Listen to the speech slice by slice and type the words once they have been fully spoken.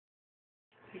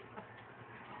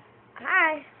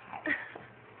Hi.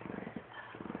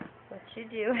 What you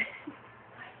do?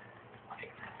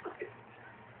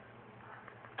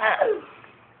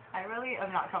 I really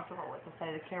am not comfortable with the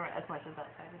side of the camera as much as that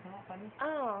side. Isn't that funny?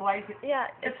 Oh. Why is it? Yeah.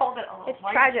 Just hold it a little. It's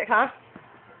tragic, huh?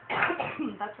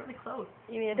 That's really close.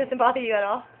 You mean it doesn't bother you at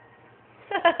all?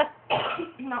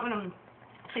 Not when I'm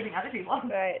saving other people.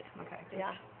 Right. Okay.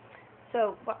 Yeah.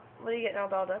 So, what are you getting all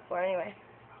dolled up for anyway?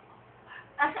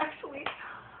 Actually,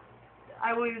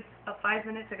 I was 5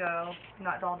 minutes ago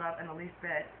not dolled up in the least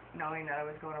bit, knowing that I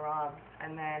was going to Rob,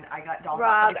 and then I got dolled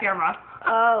up for the camera.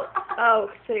 Oh,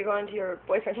 so you're going to your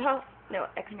boyfriend's house? No,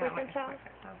 ex-boyfriend's house?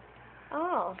 House.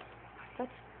 Oh,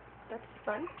 that's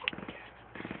fun.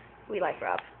 We like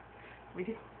Rob. We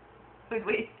do. Who's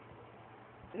we?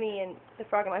 Me and the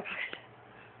frog in my pocket.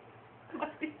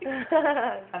 Must be.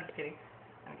 I'm just kidding.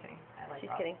 I'm kidding. I like She's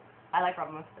Rob. kidding. I like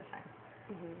Rob most of the time.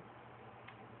 Mhm.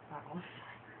 Not all the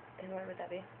time. And why would that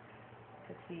be?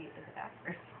 Because he is a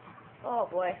bastard. Oh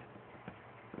boy.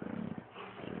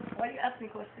 Why do you ask me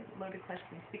questions, loaded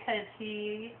questions? Because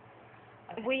he...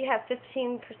 Okay. We have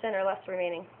 15% or less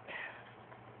remaining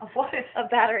Of what? of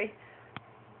battery.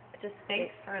 Just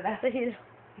Thanks for that. so you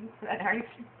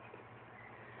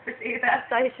Appreciate that.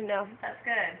 so you should know That's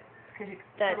good. Because you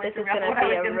that totally this is threw me going off to what I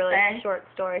be was a gonna really say. short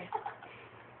story.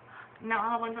 No,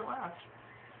 how long's it last?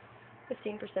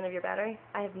 15% of your battery.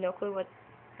 I have no clue what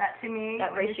That to me,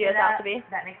 that when you ratio say is out that, to be.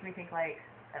 that makes me think like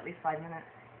at least 5 minutes.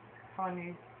 How long do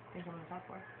you think I'm going to talk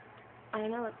for? I don't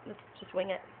know. Let's just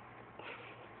wing it.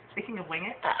 Speaking of wing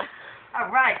it.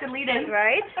 Alright, deleted.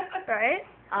 Right? Right?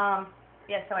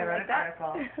 Yeah, so I wrote like an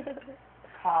article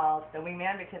called The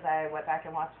Wingman because I went back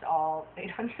and watched all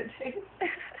 800 days.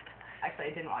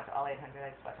 Actually, I didn't watch all 800. I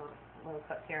just watched little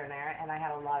clips here and there, and I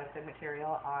had a lot of good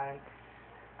material on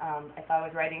if I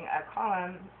was writing a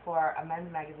column for a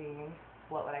men's magazine,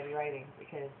 what would I be writing?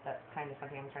 Because that's kind of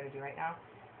something I'm trying to do right now.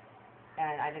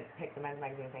 And I didn't pick the men's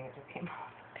magazine thing, it just came off.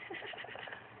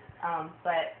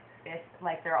 But it's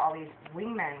like there are all these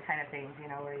wingmen kind of things, you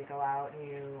know, where you go out and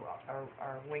you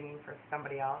are winging for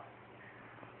somebody else.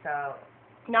 So...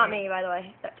 Not me, by the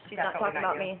way. She's not Definitely talking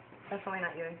not about you. me. Definitely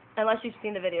not you. Unless you've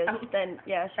seen the videos, then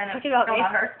yeah, she's Then talking about no, me.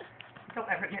 not her. Don't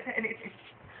ever admit to anything.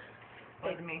 It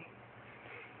wasn't me.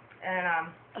 And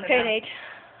so Okay, now, Nate.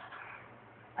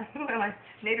 I'm like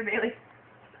Nate or Bailey.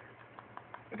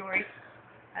 Dory.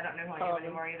 I don't know who I am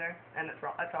anymore either. And it's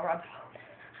all Rob's fault.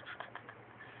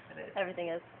 It is.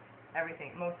 Everything is. Everything.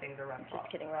 Most things are Rob's fault.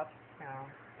 Just kidding, Rob. No.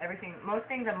 Everything. Most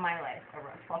things of my life are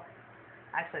Rob's fault.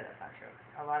 Actually, that's not true.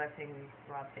 A lot of things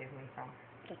Rob saved me from.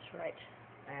 That's right.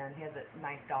 And he has a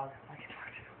nice dog. Like a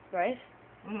dog too. Right?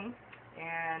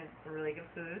 And really good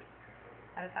food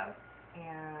at his house.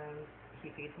 And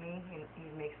he feeds me. He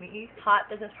makes me eat. Hot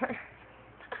business partner.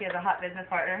 He has a hot business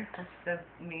partner, which does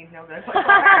me no good.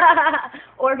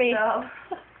 Or me. So.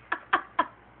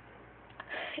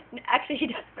 Actually, he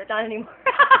does, but not anymore.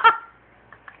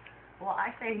 Well,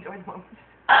 I say enjoy the moment.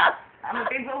 I'm a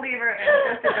big believer in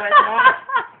just enjoy the moment.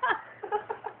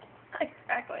 I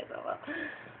crack myself up.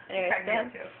 Anyway, Crack me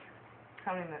up too.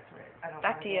 How many minutes were it? I don't know.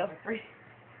 Back to you. 3.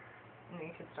 And then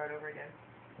you should start over again.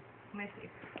 Let me see.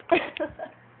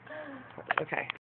 Okay.